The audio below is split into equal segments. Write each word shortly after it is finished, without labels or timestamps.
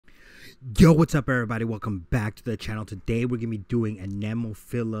Yo, what's up everybody? Welcome back to the channel. Today we're gonna be doing a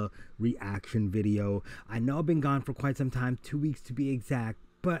Nemophila reaction video. I know I've been gone for quite some time, 2 weeks to be exact,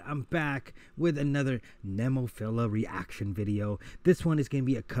 but I'm back with another Nemophila reaction video. This one is gonna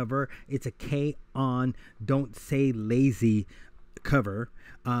be a cover. It's a K on Don't Say Lazy cover.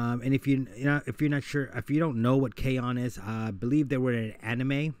 And if you're not sure, if you don't know what K on is, I believe they were in an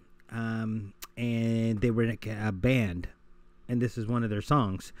anime, and they were in a band, and this is one of their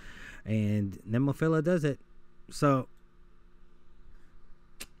songs. And Nemophila does it. So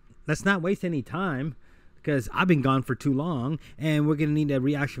let's not waste any time, because I've been gone for too long and we're gonna need a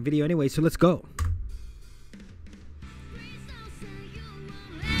reaction video anyway, so let's go.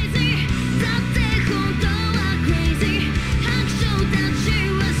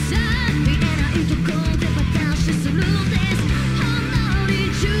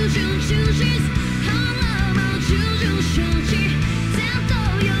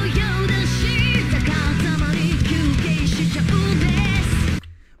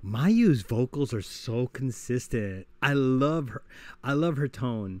 Mayu's vocals are so consistent. I love her. I love her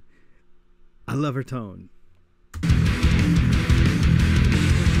tone. I love her tone.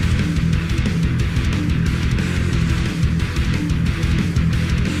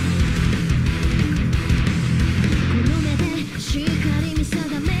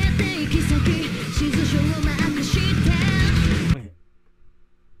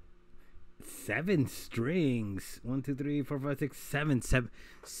 Seven strings. 1, 2, 3, 4, 5, 6, 7.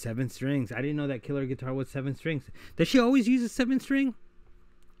 Seven strings. I didn't know that killer guitar was 7 strings. Does she always use a 7 string?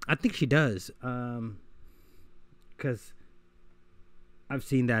 I think she does. Because I've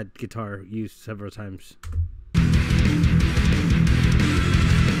seen that guitar used several times.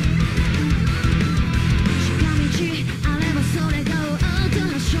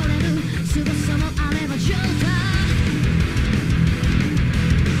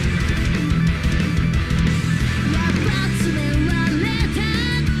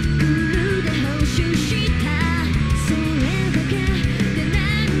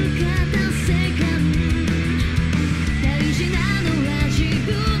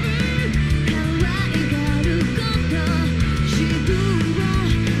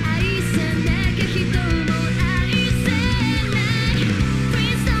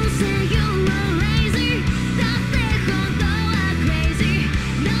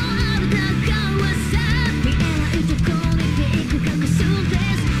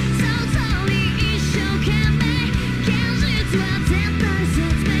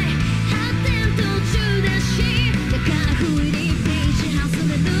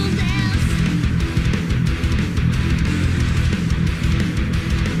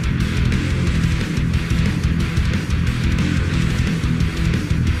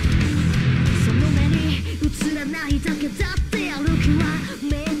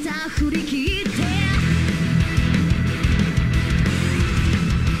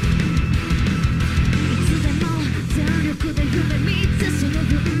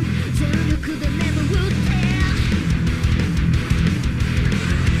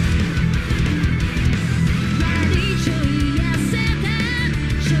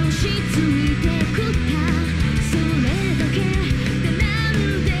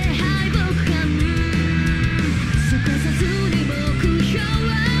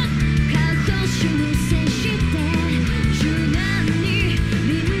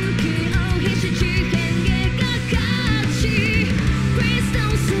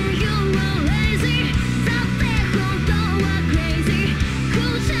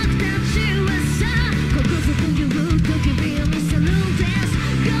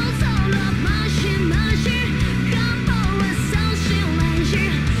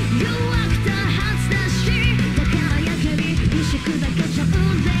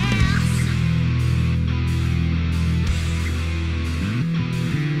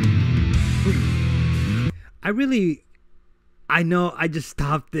 I know I just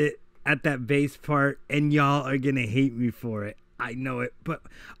stopped it at that bass part and y'all are gonna hate me for it. I know it, but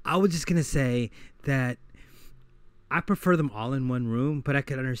I was just gonna say that I prefer them all in one room, but I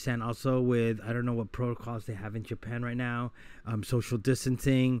could understand also with, I don't know what protocols they have in Japan right now, social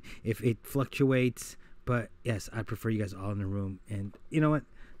distancing, if it fluctuates. But yes, I prefer you guys all in the room. And you know what,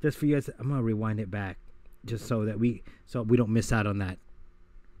 just for you guys, I'm gonna rewind it back just so that we don't miss out on that.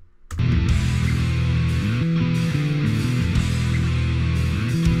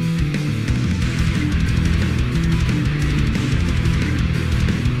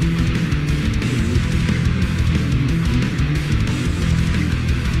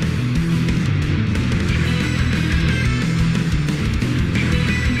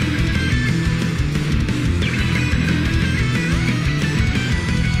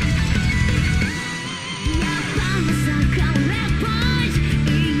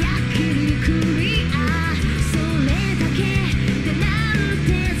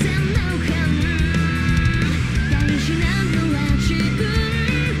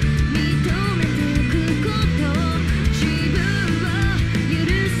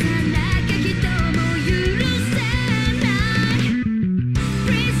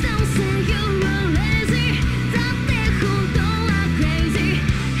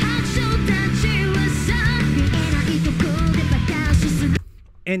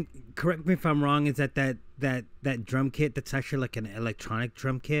 And correct me if I'm wrong, is that drum kit, that's actually like an electronic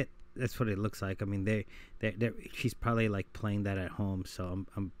drum kit. That's what it looks like. I mean, she's probably like playing that at home, so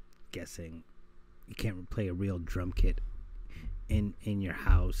I'm guessing you can't play a real drum kit in your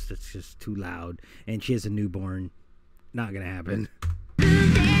house. That's just too loud. And she has a newborn. Not gonna happen.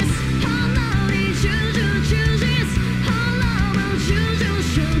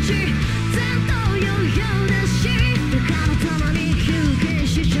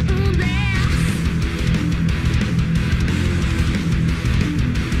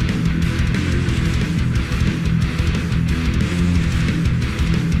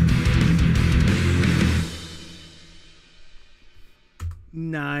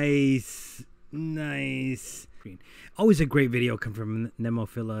 Nice. Always a great video come from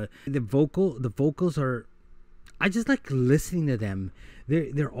Nemophila. The vocals are, I just like listening to them.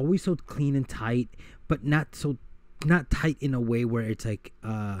 They're always so clean and tight, but not tight in a way where it's like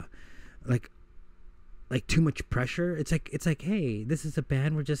too much pressure. It's like, hey, this is a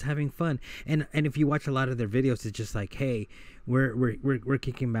band, we're just having fun. And if you watch a lot of their videos, it's just like, hey, we're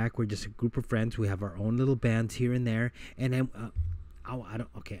kicking back. We're just a group of friends. We have our own little bands here and there, and then I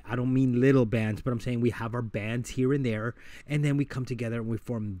don't mean little bands, but I'm saying we have our bands here and there, and then we come together and we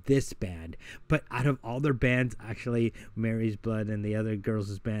form this band. But out of all their bands, actually Mary's Blood and the other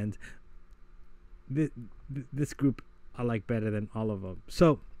girls' bands, this group I like better than all of them.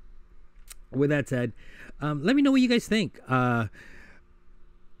 So with that said, let me know what you guys think. I've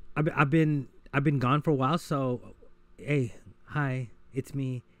been gone for a while, so hey, hi, it's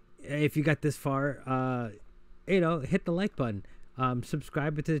me. If you got this far, hit the like button.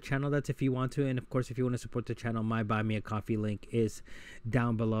 Subscribe to the channel, that's if you want to, and of course if you want to support the channel, my Buy Me a Coffee link is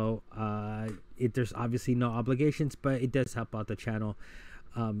down below. There's obviously no obligations, but it does help out the channel,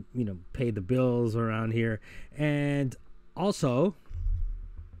 pay the bills around here. And also,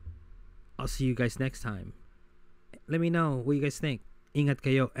 I'll see you guys next time. Let me know what you guys think. Ingat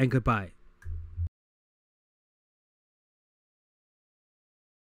kayo and goodbye.